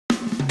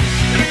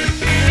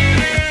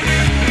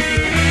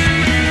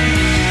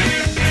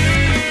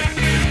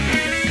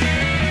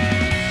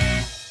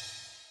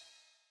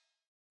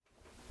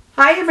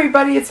Hi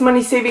everybody, it's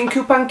Money Saving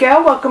Coupon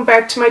Gal. Welcome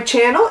back to my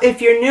channel.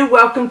 If you're new,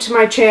 welcome to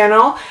my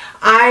channel.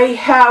 I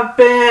have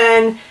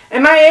been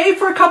MIA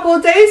for a couple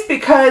of days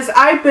because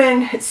I've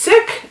been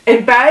sick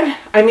in bed.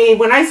 I mean,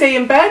 when I say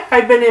in bed,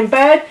 I've been in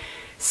bed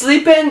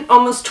sleeping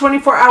almost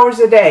 24 hours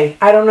a day.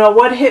 I don't know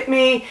what hit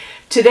me.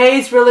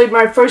 Today's really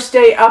my first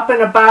day up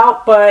and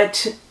about,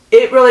 but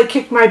it really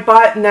kicked my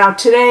butt. Now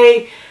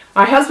today,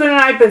 my husband and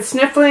I have been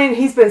sniffling.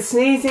 He's been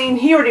sneezing.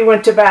 He already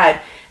went to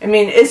bed. I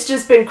mean, it's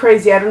just been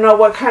crazy. I don't know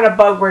what kind of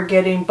bug we're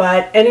getting,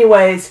 but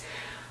anyways,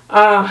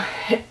 whatever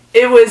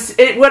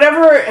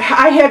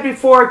I had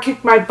before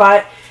kicked my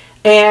butt,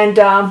 and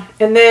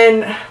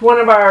then one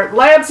of our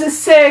labs is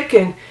sick,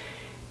 and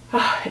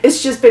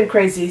it's just been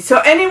crazy. So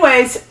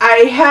anyways,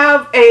 I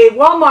have a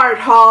Walmart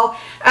haul.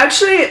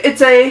 Actually,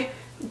 it's a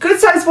good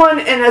size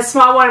one and a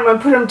small one. I'm going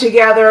to put them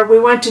together.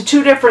 We went to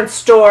two different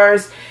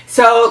stores.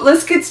 So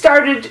let's get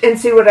started and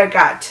see what I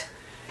got.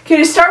 Okay,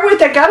 to start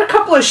with, I got a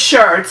couple of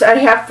shirts. I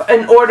have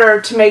an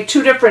order to make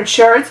two different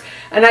shirts,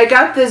 and I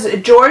got this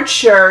George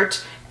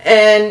shirt,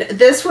 and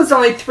this was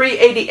only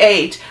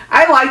 $3.88.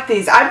 I like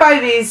these. I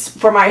buy these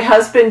for my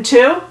husband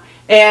too,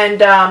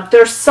 and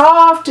they're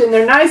soft and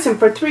they're nice, and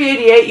for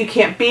 $3.88 you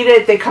can't beat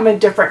it. They come in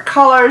different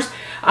colors.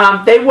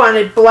 They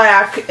wanted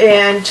black,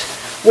 and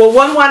well,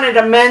 one wanted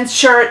a men's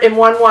shirt and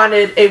one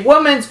wanted a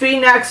woman's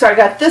V-neck, so I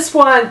got this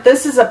one.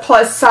 This is a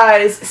plus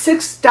size,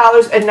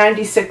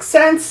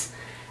 $6.96.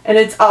 And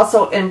it's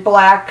also in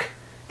black.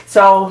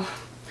 So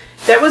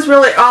that was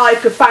really all I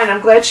could find.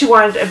 I'm glad she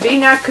wanted a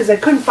V-neck because I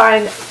couldn't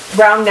find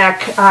round neck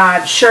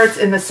shirts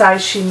in the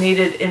size she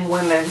needed in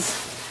women's.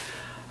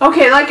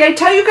 Okay, like I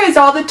tell you guys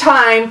all the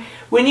time,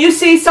 when you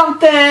see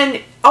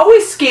something,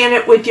 always scan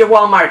it with your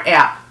Walmart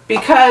app,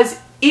 because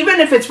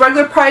even if it's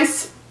regular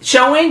price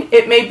showing,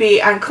 it may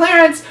be on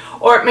clearance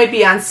or it may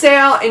be on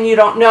sale and you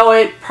don't know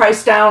it,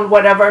 price down,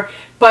 whatever.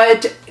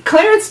 But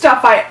clearance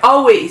stuff, I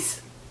always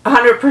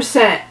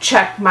 100%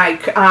 check my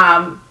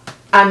on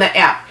the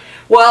app.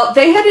 Well,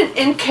 they had an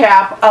end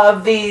cap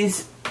of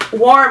these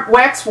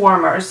wax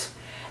warmers,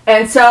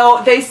 and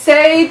so they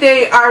say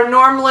they are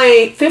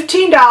normally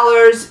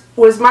 $15,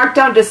 was marked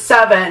down to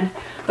 $7,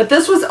 but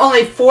this was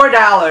only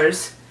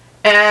 $4.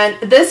 And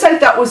this I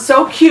thought was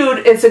so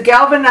cute. It's a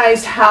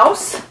galvanized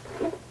house.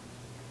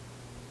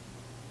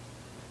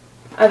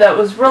 I thought it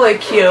was really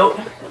cute.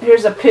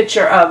 Here's a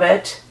picture of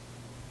it.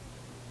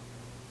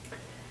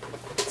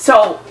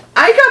 So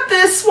I got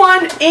this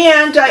one,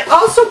 and I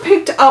also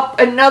picked up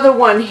another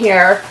one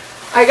here.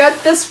 I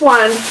got this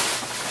one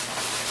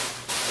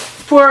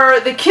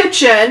for the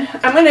kitchen.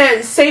 I'm going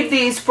to save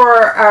these for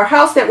our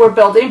house that we're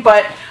building,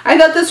 but I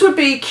thought this would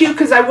be cute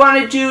because I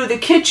want to do the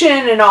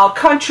kitchen and all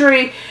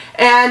country.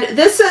 And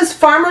this says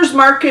Farmer's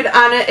Market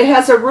on it. It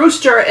has a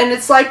rooster, and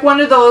it's like one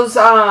of those,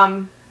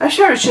 I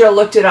sure should have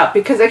looked it up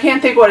because I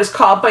can't think what it's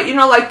called, but you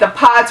know, like the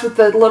pots with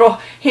the little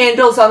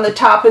handles on the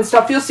top and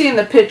stuff. You'll see in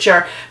the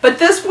picture. But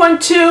this one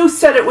too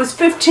said it was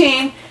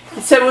 $15.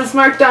 It said it was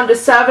marked down to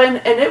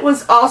 $7, and it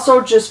was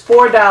also just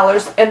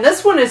 $4. And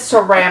this one is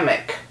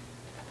ceramic.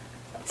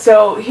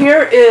 So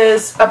here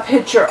is a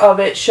picture of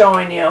it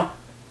showing you.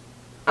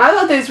 I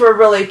thought these were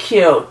really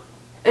cute.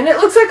 And it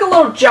looks like a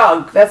little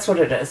jug. That's what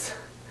it is.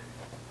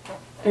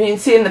 And you can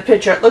see in the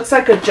picture, it looks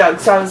like a jug.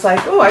 So I was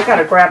like, oh, I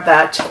gotta grab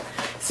that.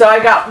 So I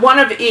got one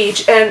of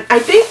each, and I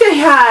think they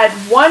had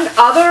one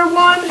other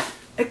one.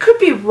 I could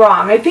be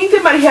wrong. I think they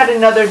might have had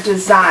another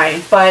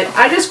design, but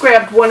I just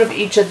grabbed one of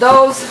each of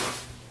those.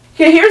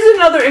 Okay, here's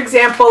another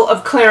example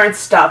of clearance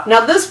stuff.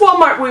 Now this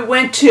Walmart we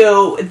went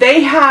to,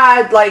 they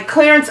had like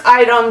clearance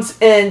items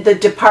in the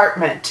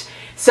department.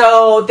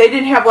 So they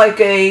didn't have like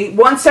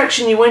one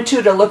section you went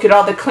to look at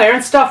all the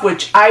clearance stuff,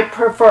 which I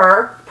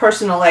prefer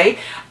personally,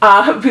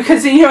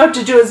 because then you don't have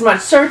to do as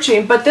much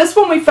searching. But this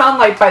one we found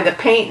like by the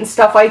paint and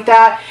stuff like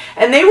that,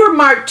 and they were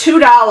marked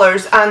 $2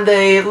 on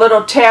the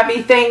little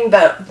tabby thing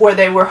where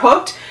they were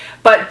hooked,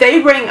 but they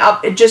ring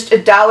up just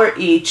 $1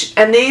 each.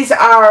 And these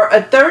are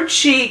a 3rd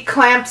sheet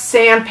clamp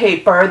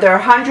sandpaper. They're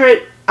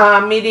 100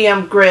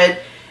 medium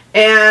grit,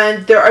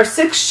 and there are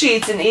 6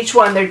 sheets in each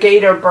one. They're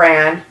Gator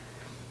brand.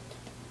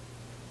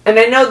 And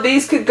I know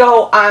these could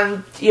go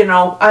on, you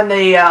know, on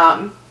the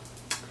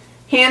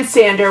hand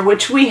sander,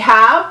 which we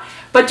have.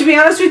 But to be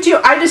honest with you,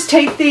 I just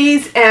take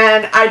these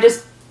and I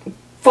just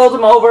fold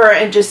them over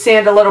and just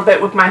sand a little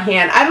bit with my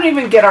hand. I don't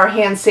even get our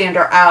hand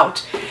sander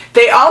out.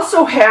 They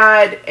also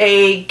had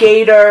a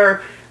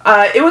Gator,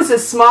 it was a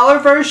smaller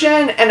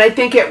version, and I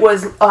think it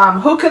was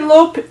hook and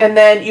loop, and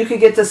then you could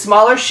get the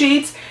smaller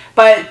sheets.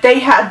 But they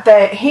had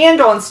the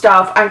handle and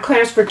stuff on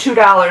clearance for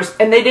 $2,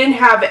 and they didn't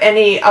have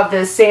any of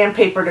the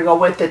sandpaper to go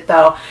with it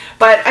though.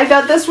 But I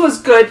thought this was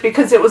good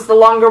because it was the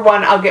longer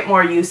one. I'll get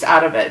more use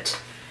out of it.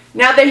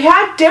 Now they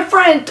had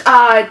different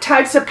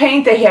types of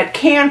paint. They had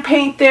can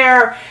paint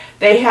there.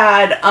 They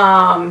had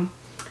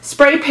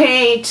spray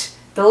paint,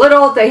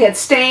 they had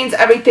stains,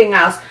 everything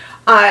else.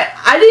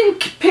 I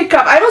didn't pick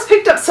up, I almost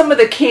picked up some of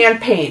the can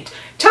paint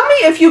Tell me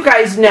if you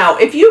guys know,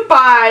 if you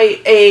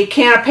buy a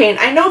can of paint,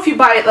 I know if you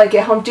buy it like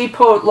at Home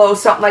Depot,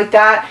 Lowe's, something like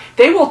that,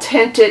 they will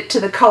tint it to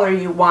the color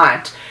you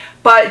want.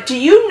 But do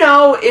you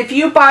know if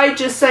you buy,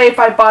 just say if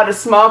I bought a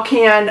small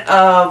can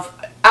of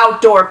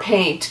outdoor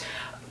paint,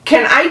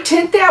 can I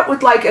tint that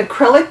with like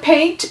acrylic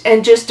paint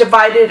and just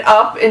divide it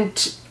up?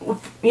 And,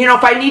 you know,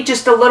 if I need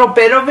just a little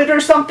bit of it or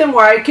something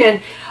where I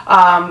can,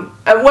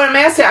 what I'm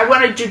asking, I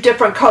want to do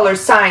different color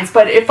signs.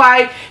 But if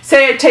I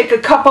say I take a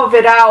cup of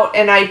it out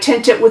and I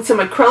tint it with some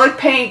acrylic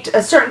paint,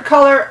 a certain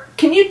color,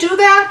 can you do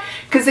that?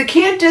 Because the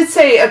can did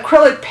say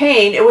acrylic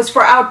paint. It was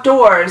for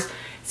outdoors.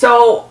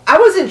 So I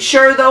wasn't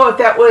sure though if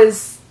that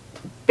was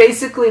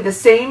basically the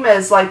same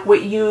as like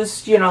what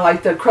used, you know,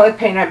 like the acrylic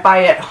paint I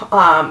buy at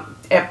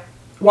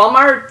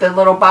Walmart, the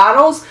little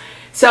bottles.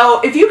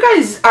 So if you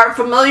guys are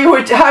familiar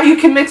with how you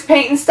can mix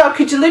paint and stuff,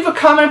 could you leave a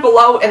comment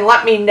below and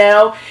let me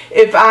know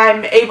if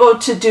I'm able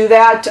to do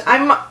that?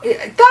 I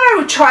thought I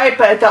would try it,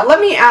 but I thought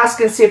let me ask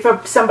and see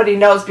if somebody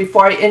knows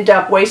before I end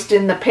up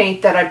wasting the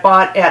paint that I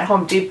bought at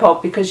Home Depot,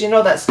 because you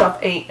know that stuff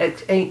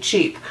ain't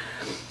cheap.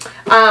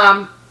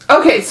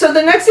 Okay, so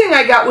the next thing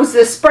I got was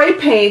this spray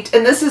paint,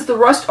 and this is the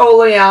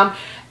Rust-Oleum,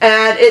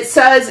 and it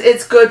says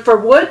it's good for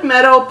wood,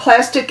 metal,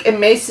 plastic, and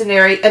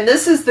masonry, and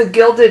this is the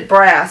gilded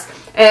brass.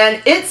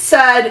 And it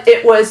said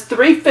it was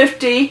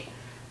 $3.50,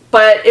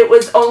 but it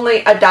was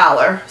only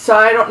 $1. So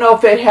I don't know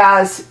if it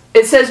has,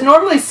 it says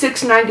normally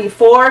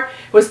 $6.94,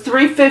 it was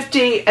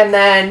 $3.50, and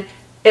then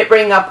it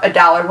rang up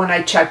 $1 when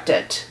I checked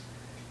it.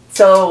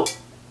 So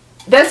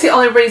that's the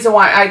only reason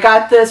why I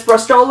got this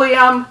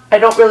Rust-Oleum. I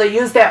don't really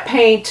use that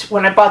paint.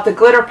 When I bought the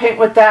glitter paint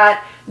with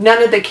that,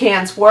 none of the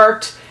cans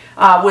worked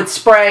with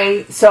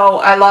spray, so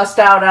I lost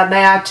out on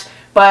that.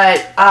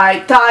 But I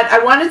thought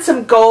I wanted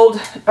some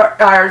gold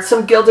or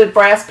some gilded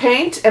brass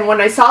paint, and when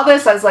I saw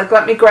this I was like,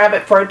 let me grab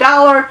it for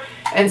 $1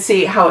 and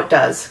see how it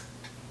does.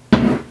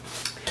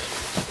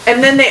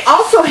 And then they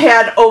also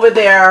had over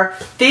there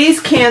these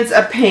cans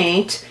of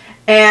paint,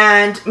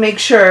 and make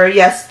sure,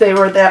 yes, they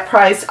were that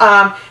price.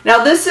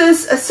 Now this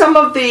is some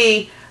of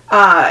the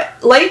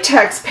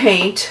latex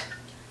paint,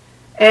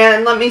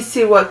 and let me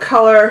see what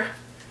color.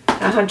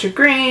 100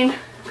 green,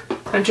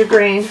 100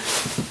 green.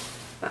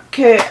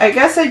 Okay, I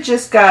guess I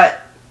just got,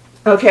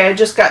 okay, I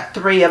just got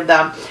 3 of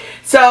them.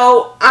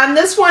 So on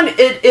this one,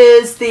 it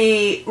is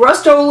the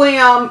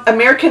Rust-Oleum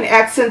American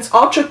Accents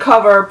Ultra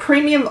Cover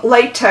Premium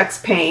Latex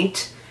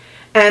Paint,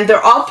 and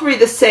they're all 3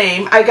 the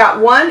same. I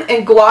got 1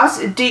 in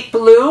gloss deep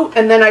blue,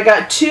 and then I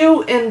got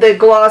 2 in the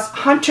gloss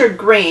hunter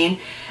green,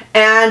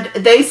 and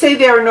they say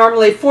they are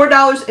normally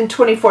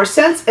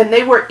 $4.24, and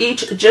they were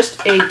each just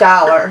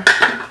 $1.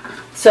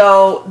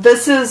 So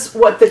this is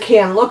what the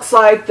can looks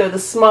like. They're the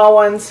small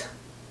ones.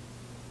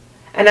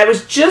 And I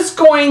was just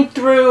going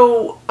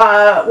through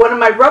one of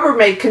my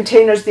Rubbermaid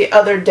containers the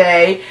other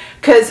day,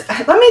 because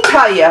let me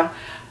tell you,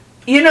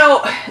 you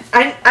know,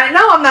 I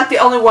know I'm not the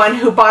only one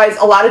who buys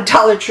a lot of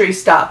Dollar Tree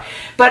stuff,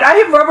 but I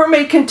have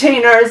Rubbermaid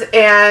containers,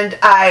 and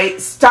I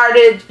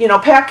started, you know,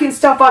 packing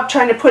stuff up,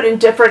 trying to put in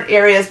different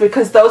areas,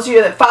 because those of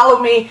you that follow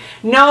me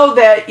know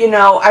that, you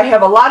know, I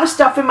have a lot of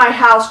stuff in my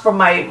house from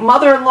my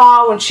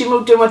mother-in-law when she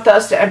moved in with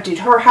us to empty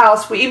her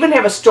house. We even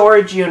have a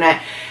storage unit,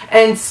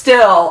 and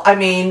still, I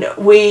mean,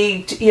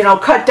 we, you know,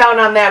 cut down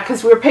on that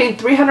because we were paying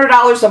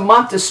 $300 a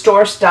month to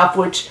store stuff,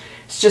 which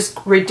is just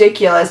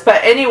ridiculous.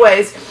 But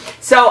anyways,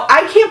 so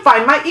I can't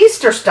find my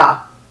Easter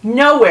stuff.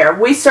 Nowhere.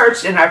 We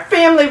searched in our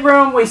family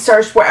room. We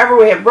searched wherever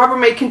we have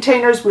Rubbermaid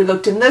containers. We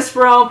looked in this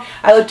room.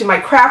 I looked in my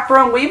craft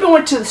room. We even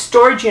went to the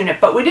storage unit,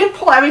 but we didn't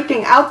pull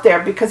everything out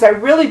there because I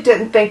really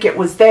didn't think it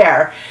was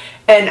there.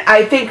 And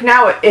I think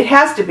now it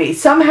has to be.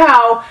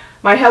 Somehow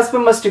my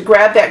husband must have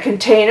grabbed that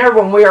container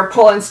when we were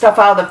pulling stuff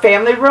out of the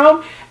family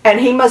room, and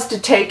he must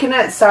have taken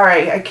it.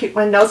 Sorry,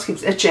 my nose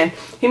keeps itching.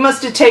 He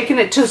must have taken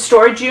it to the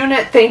storage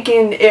unit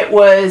thinking it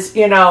was,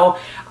 you know,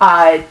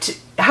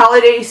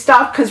 holiday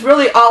stuff, because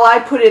really all I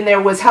put in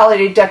there was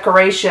holiday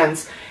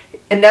decorations,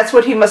 and that's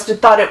what he must have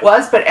thought it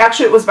was, but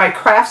actually it was my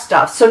craft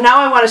stuff. So now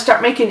I want to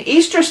start making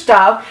Easter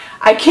stuff.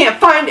 I can't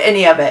find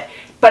any of it,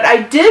 but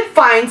I did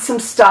find some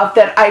stuff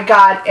that I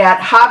got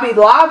at Hobby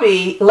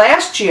Lobby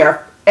last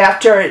year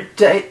after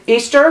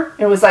Easter.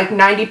 It was like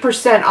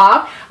 90%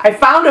 off. I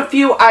found a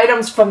few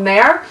items from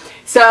there.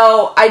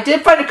 So I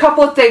did find a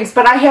couple of things,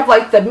 but I have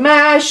like the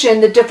mesh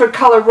and the different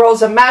color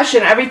rolls of mesh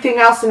and everything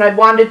else, and I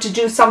wanted to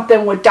do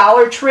something with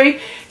Dollar Tree.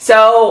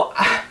 So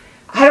I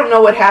don't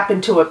know what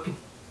happened to it,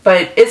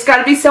 but it's got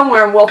to be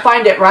somewhere, and we'll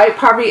find it, right?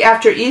 Probably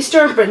after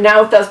Easter, but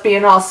now with us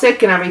being all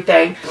sick and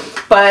everything.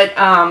 But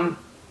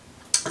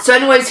so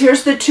anyways,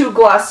 here's the 2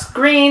 gloss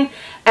green,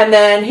 and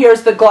then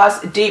here's the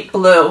gloss deep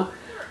blue.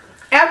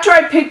 After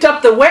I picked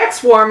up the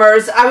wax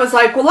warmers, I was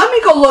like, well, let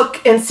me go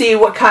look and see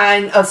what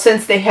kind of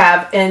scents they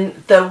have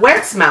in the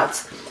wax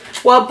melts.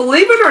 Well,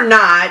 believe it or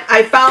not,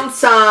 I found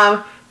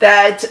some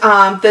that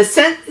the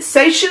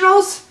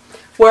Sensationals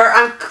were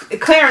on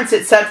clearance,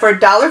 it said, for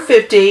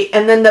 $1.50,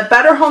 and then the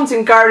Better Homes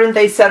and Garden,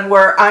 they said,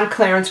 were on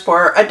clearance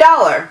for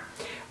 $1.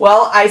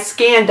 Well, I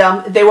scanned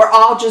them. They were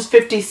all just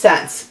 50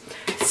 cents.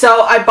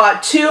 So I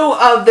bought 2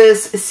 of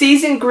this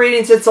seasoned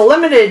greetings. It's a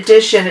limited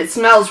edition. It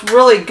smells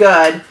really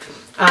good.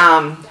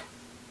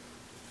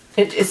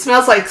 It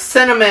smells like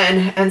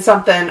cinnamon and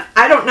something.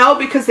 I don't know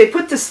because they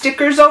put the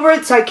stickers over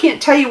it, so I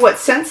can't tell you what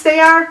scents they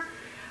are.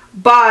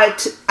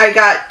 But I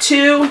got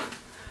 2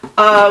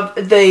 of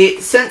the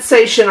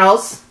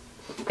Sensationals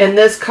in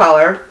this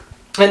color,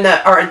 and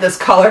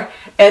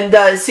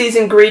the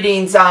seasoned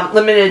greetings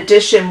limited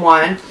edition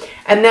one.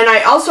 And then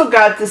I also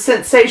got the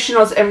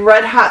Sensationals and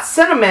Red Hot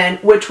Cinnamon,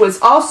 which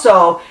was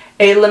also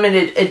a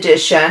limited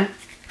edition.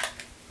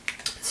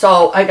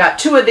 So I got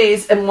 2 of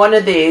these and 1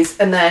 of these,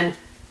 and then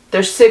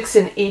there's 6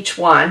 in each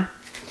one.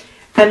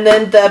 And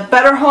then the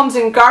Better Homes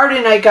and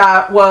Garden I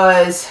got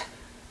was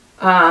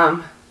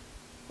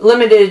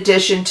limited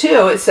edition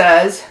too, it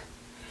says.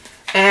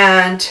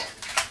 And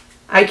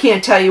I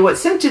can't tell you what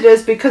scent it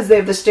is because they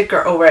have the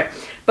sticker over it.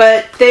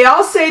 But they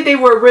all say they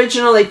were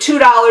originally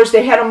 $2.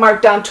 They had them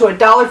marked down to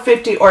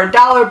 $1.50 or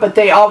 $1, but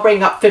they all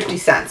bring up 50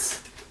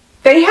 cents.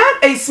 They had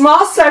a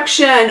small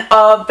section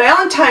of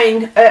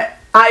Valentine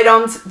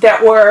items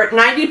that were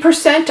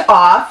 90%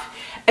 off.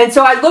 And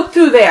so I looked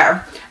through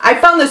there. I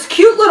found this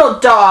cute little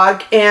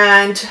dog,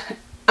 and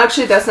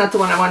actually that's not the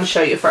one I want to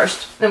show you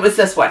first. It was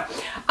this one.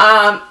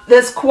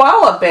 This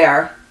koala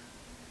bear.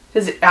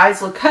 His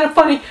eyes look kind of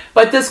funny,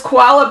 but this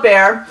koala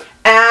bear,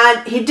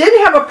 and he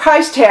didn't have a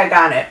price tag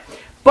on it.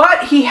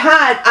 But he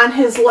had on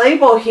his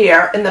label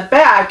here in the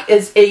back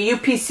is a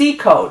UPC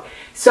code.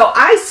 So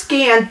I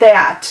scanned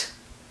that,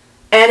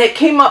 and it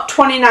came up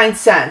 29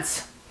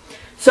 cents.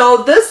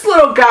 So this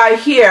little guy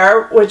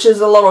here, which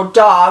is a little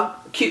dog,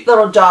 cute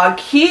little dog,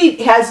 he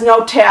has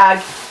no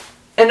tag,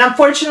 and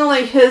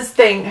unfortunately his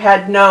thing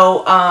had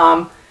no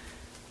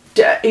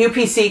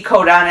UPC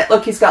code on it.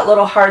 Look, he's got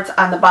little hearts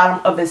on the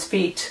bottom of his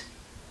feet.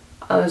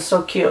 Oh, that's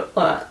so cute.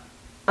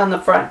 On the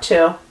front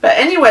too. But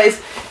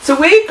anyways, so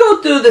we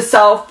go through the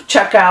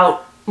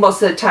self-checkout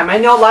most of the time. I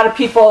know a lot of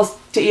people,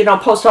 you know,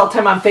 post all the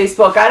time on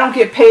Facebook. I don't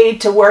get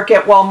paid to work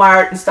at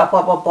Walmart and stuff,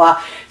 blah, blah,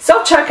 blah.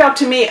 Self-checkout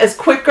to me is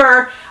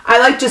quicker. I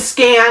like to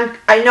scan.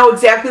 I know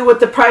exactly what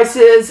the price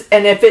is,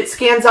 and if it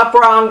scans up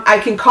wrong, I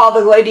can call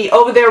the lady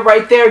over there,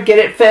 right there, get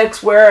it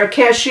fixed. Where a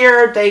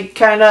cashier, they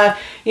kind of,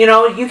 you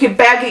know, you can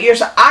bag it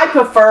yourself. I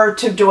prefer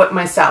to do it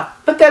myself,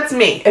 but that's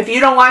me. If you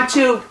don't want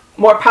to,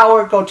 more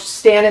power, go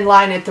stand in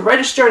line at the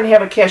register and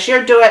have a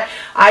cashier do it.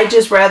 I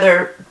just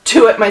rather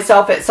do it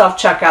myself at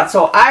self-checkout.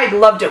 So I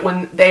loved it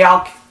when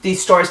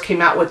these stores came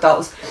out with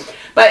those.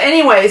 But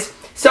anyways,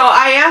 so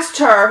I asked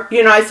her,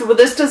 you know, I said, well,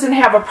 this doesn't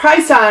have a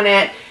price on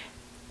it.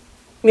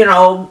 You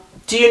know,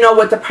 do you know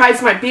what the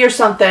price might be or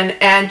something?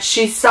 And I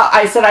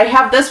said, I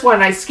have this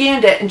one. I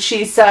scanned it, and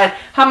she said,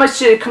 how much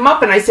did it come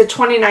up? And I said,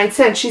 29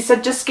 cents. She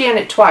said, just scan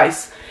it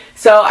twice.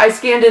 So I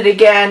scanned it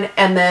again,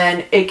 and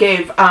then it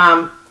gave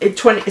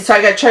so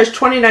I got charged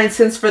 29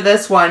 cents for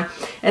this one.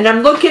 And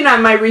I'm looking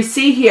on my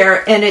receipt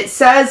here, and it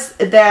says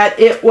that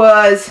it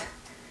was,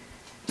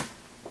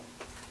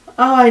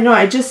 oh, I know,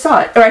 I just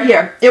saw it right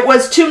here. It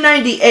was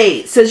 $2.98.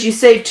 It says you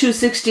saved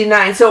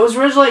 $2.69. So it was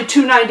originally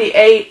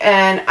 $2.98,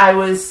 and I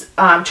was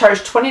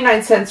charged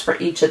 29 cents for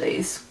each of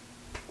these.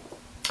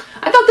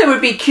 I thought they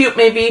would be cute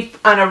maybe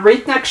on a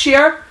wreath next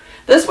year.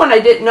 This one I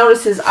didn't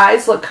notice his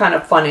eyes look kind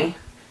of funny.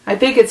 I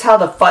think it's how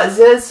the fuzz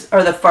is,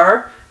 or the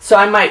fur. So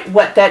I might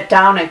wet that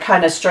down and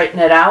kind of straighten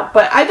it out.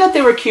 But I thought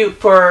they were cute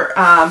for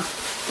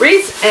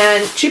wreaths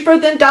and cheaper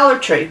than Dollar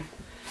Tree.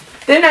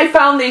 Then I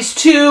found these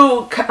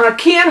 2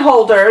 can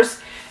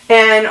holders,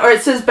 or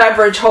it says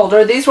beverage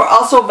holder. These were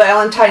also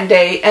Valentine's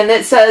Day, and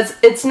it says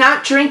it's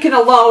not drinking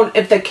alone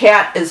if the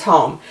cat is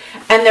home.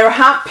 And they're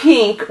hot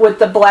pink with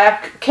the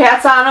black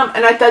cats on them,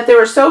 and I thought they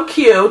were so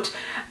cute.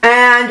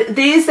 And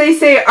these, they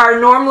say, are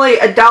normally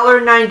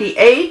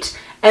 $1.98,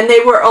 and they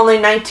were only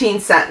 19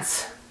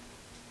 cents.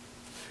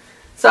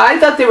 So I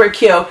thought they were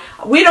cute.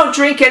 We don't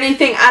drink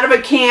anything out of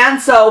a can,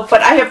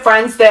 but I have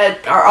friends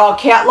that are all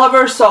cat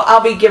lovers, so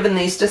I'll be giving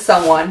these to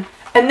someone.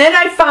 And then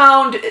I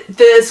found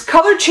this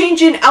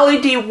color-changing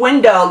LED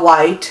window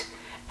light,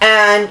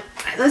 and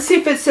let's see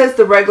if it says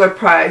the regular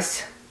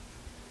price.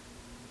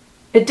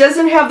 It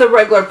doesn't have the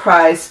regular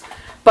price,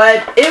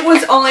 but it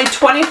was only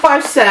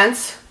 25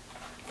 cents.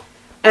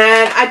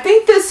 And I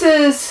think this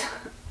is,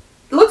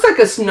 it looks like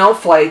a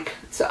snowflake,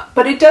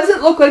 but it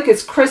doesn't look like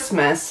it's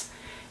Christmas.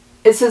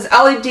 It says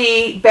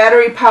LED,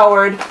 battery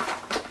powered.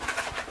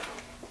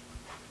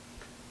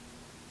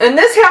 And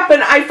this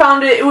happened, I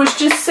found it was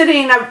just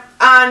sitting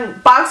on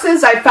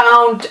boxes. I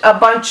found a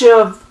bunch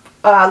of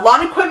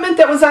lawn equipment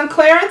that was on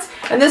clearance.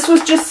 And this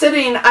was just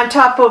sitting on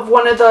top of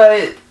one of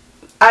the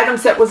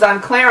items that was on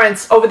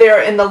clearance over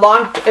there in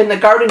the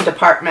garden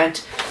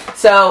department.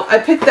 So I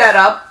picked that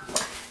up.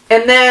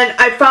 And then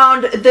I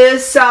found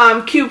this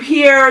cube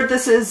here.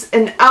 This is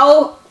an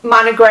L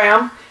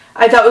monogram.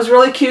 I thought it was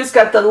really cute. It's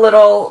got the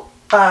little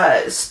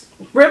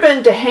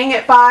ribbon to hang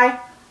it by.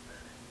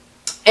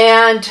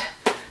 And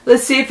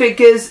let's see if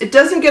it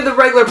doesn't give the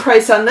regular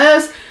price on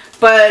this,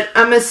 but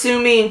I'm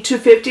assuming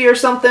 $2.50 or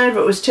something if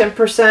it was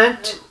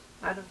 10%.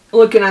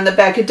 looking on the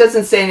back, it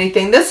doesn't say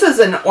anything. This is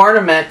an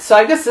ornament, so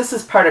I guess this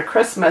is part of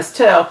Christmas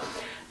too.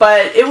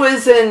 But it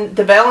was in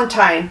the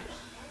Valentine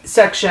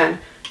section.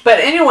 But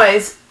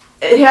anyways,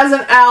 it has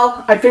an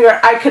L. I figured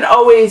I could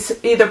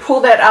always either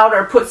pull that out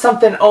or put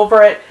something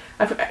over it.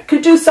 I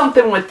could do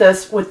something with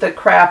this, with the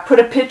craft. Put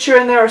a picture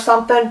in there or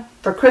something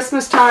for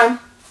Christmas time.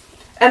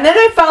 And then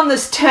I found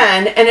this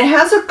 10, and it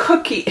has a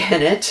cookie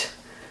in it.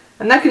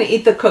 I'm not going to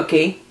eat the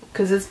cookie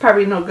because it's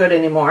probably no good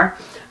anymore.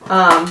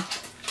 I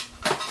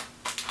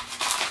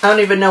don't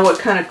even know what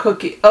kind of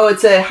cookie. Oh,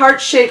 it's a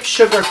heart-shaped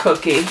sugar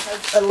cookie.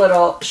 Has a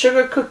little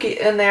sugar cookie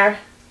in there.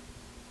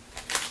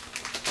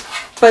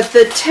 But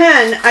the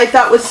 10 I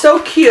thought was so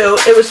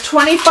cute. It was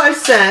 25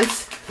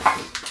 cents.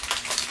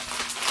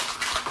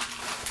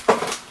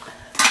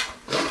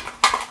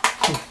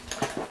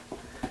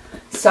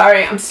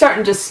 Sorry, I'm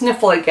starting to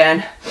sniffle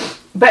again.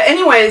 But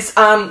anyways,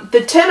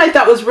 the 10 I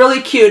thought was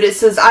really cute. It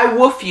says, I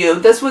woof you.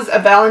 This was a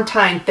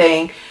Valentine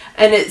thing.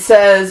 And it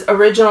says,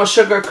 original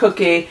sugar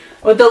cookie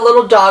with a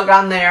little dog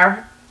on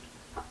there.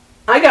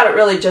 I got it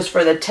really just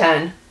for the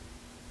 10.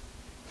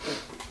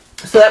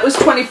 So that was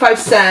 25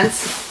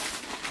 cents.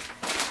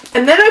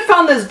 And then I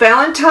found this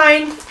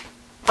Valentine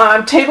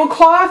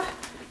tablecloth.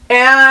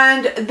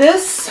 And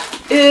this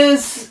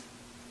is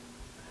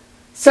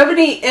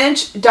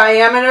 70-inch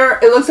diameter.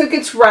 It looks like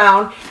it's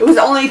round. It was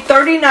only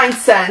 39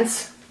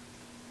 cents.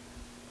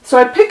 So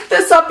I picked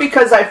this up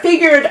because I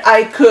figured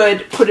I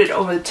could put it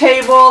over the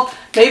table,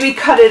 maybe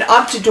cut it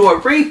up to do a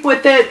wreath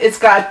with it. It's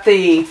got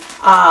the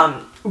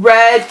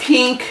red,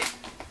 pink,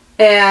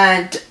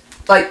 and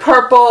like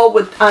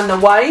purple on the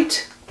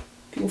white.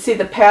 You can see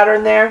the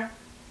pattern there.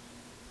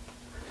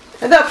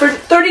 I thought for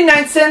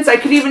 39 cents I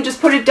could even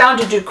just put it down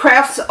to do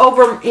crafts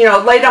over, you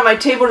know, laid on my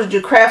table to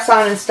do crafts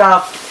on and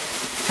stuff.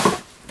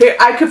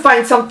 I could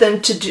find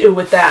something to do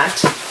with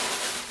that.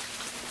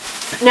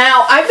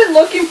 Now, I've been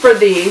looking for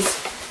these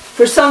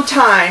for some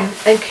time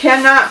and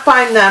cannot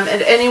find them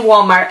at any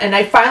Walmart, and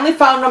I finally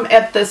found them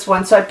at this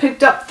one, so I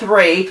picked up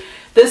 3.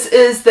 This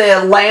is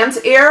the lamb's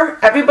ear.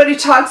 Everybody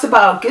talks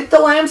about get the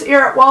lamb's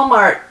ear at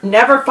Walmart.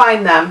 Never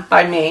find them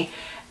by me.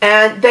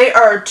 And they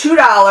are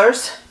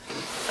 $2.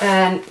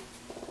 And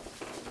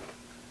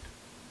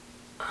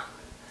I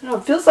don't know,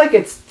 it feels like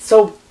it's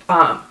so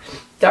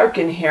dark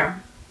in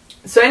here.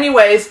 So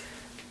anyways,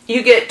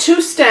 you get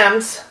 2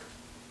 stems,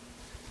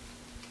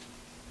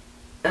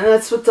 and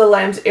that's what the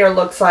lamb's ear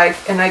looks like.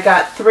 And I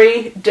got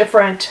 3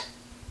 different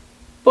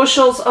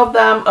bushels of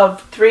them,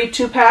 of 3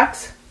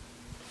 2-packs.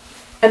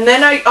 And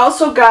then I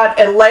also got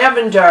a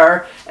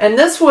lavender, and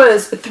this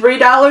was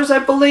 $3, I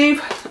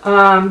believe.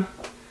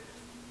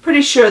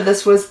 Pretty sure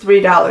this was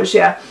 $3,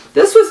 yeah.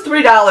 This was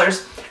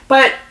 $3,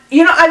 but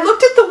you know, I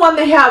looked at the one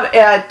they have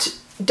at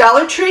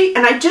Dollar Tree,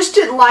 and I just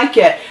didn't like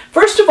it.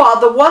 First of all,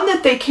 the one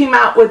that they came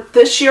out with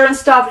this year and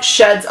stuff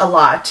sheds a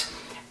lot.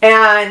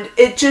 And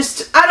it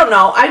just, I don't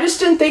know, I just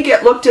didn't think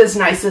it looked as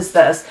nice as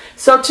this.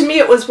 So to me,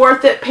 it was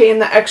worth it paying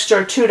the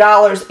extra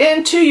 $2.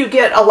 And 2, you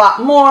get a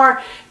lot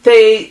more.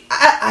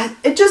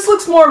 It just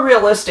looks more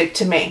realistic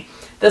to me,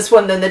 this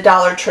one, than the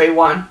Dollar Tree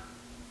one.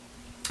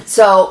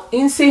 So you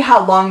can see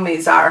how long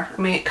these are. I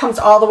mean, it comes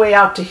all the way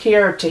out to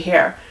here to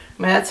here.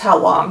 I mean, that's how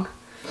long.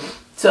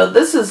 So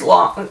this is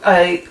long,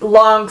 a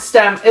long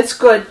stem. It's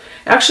good.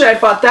 Actually, I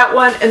bought that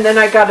one, and then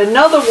I got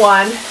another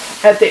one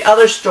at the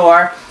other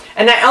store,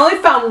 and I only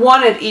found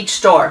 1 at each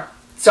store.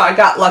 So I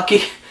got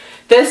lucky.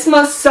 This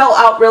must sell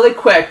out really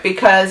quick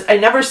because I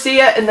never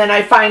see it, and then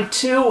I find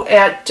 2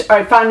 at,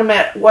 I found them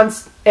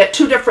at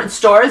 2 different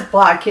stores.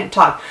 Blah, I can't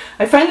talk.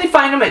 I finally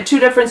find them at 2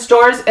 different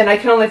stores, and I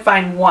can only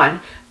find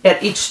 1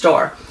 at each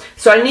store.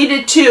 So I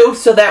needed 2,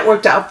 so that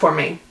worked out for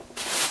me.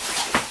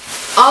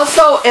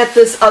 Also at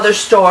this other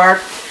store,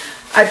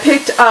 I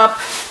picked up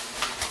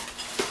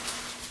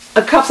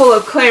a couple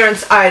of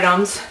clearance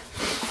items,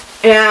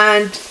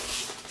 and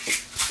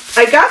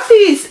I got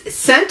these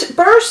scent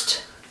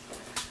burst.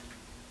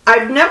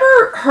 I've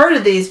never heard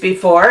of these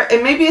before,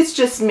 and maybe it's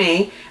just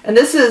me. And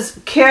this is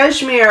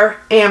cashmere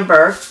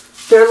amber.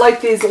 They're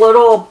like these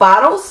little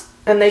bottles,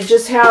 and they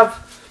just have,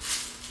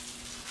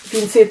 if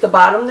you can see at the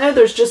bottom there,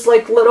 there's just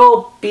like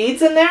little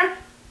beads in there.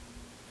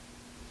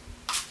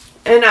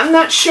 And I'm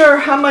not sure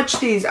how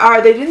much these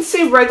are. They didn't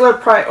say regular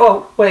price.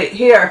 Oh, wait,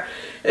 here.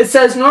 It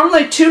says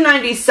normally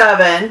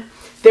 $2.97.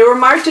 They were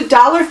marked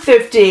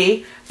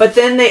 $1.50, but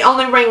then they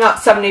only ring up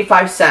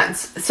 75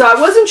 cents. So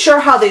I wasn't sure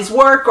how these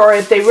work or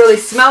if they really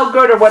smell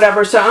good or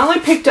whatever, so I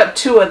only picked up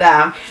 2 of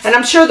them. And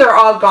I'm sure they're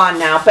all gone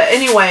now. But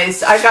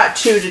anyways, I got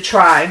 2 to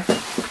try.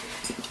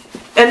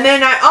 And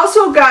then I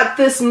also got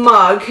this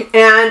mug,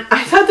 and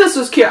I thought this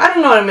was cute. I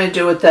don't know what I'm going to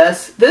do with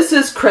this. This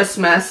is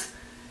Christmas.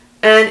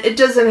 And it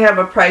doesn't have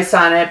a price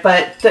on it,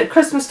 but the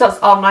Christmas stuff's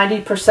all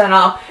 90%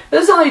 off.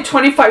 This is only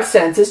 25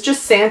 cents. It's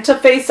just Santa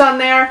face on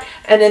there.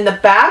 And in the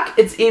back,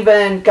 it's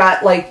even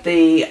got like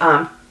the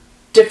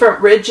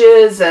different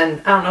ridges. And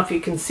I don't know if you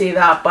can see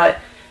that, but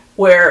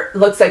where it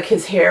looks like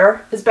his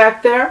hair is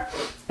back there.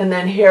 And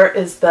then here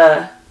is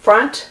the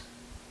front.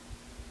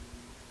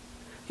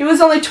 He was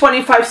only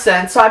 25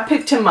 cents, so I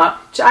picked him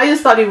up. I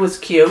just thought he was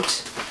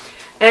cute.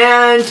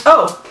 And,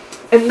 oh,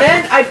 and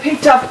then I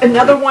picked up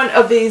another one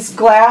of these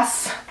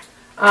glass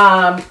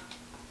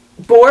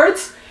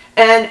boards.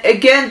 And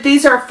again,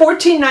 these are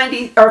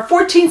 $14.90 or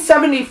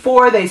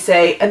 $14.74, they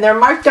say, and they're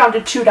marked down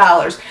to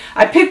 $2.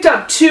 I picked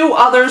up 2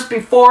 others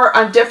before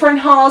on different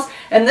hauls,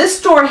 and this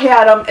store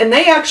had them, and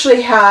they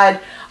actually had,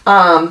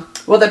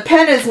 well, the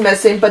pen is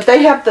missing, but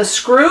they have the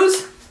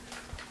screws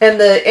and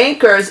the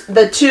anchors,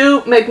 the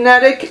 2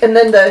 magnetic, and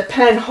then the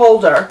pen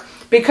holder,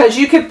 because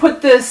you could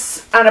put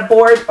this on a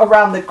board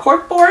around the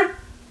cork board.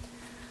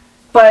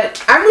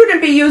 But I'm going to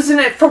be using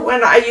it for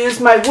when I use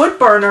my wood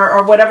burner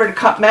or whatever to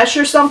cut mesh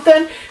or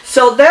something.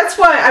 So that's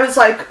why I was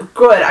like,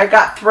 good, I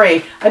got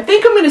 3. I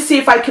think I'm going to see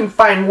if I can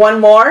find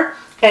one more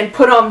and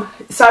put them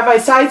side by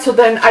side, so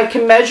then I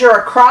can measure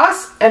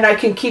across and I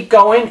can keep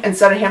going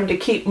instead of having to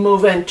keep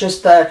moving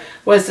just the,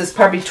 what is this,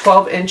 probably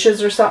 12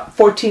 inches or something,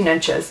 14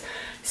 inches.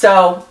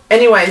 So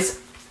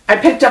anyways, I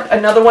picked up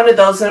another one of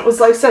those, and it was,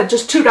 like I said,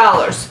 just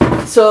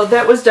 $2. So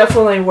that was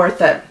definitely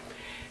worth it.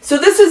 So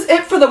this is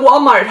it for the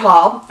Walmart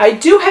haul. I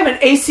do have an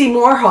AC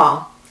Moore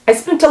haul. I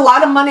spent a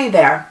lot of money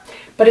there,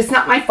 but it's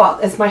not my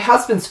fault. It's my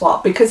husband's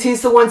fault, because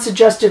he's the one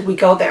suggested we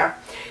go there.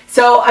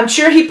 So I'm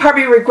sure he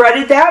probably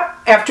regretted that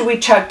after we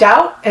checked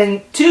out.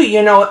 And too,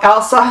 you know,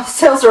 all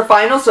sales are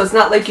final, so it's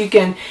not like you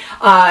can,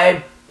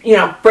 you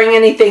know, bring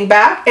anything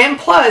back. And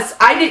plus,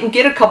 I didn't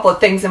get a couple of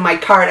things in my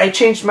cart. I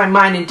changed my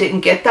mind and didn't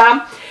get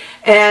them.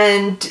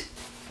 And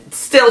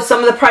still,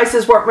 some of the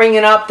prices weren't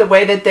ringing up the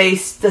way that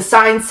the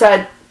sign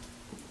said,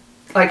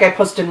 like I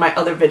posted in my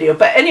other video.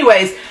 But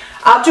anyways,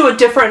 I'll do a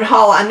different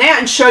haul on that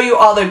and show you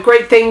all the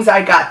great things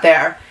I got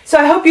there. So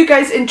I hope you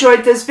guys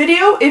enjoyed this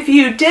video. If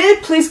you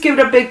did, please give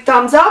it a big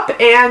thumbs up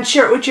and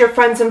share it with your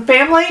friends and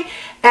family.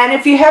 And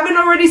if you haven't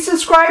already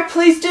subscribed,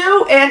 please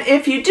do. And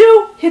if you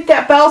do, hit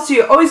that bell so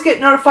you always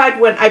get notified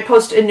when I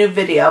post a new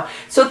video.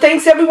 So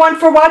thanks everyone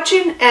for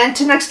watching, and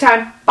till next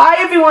time, bye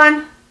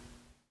everyone.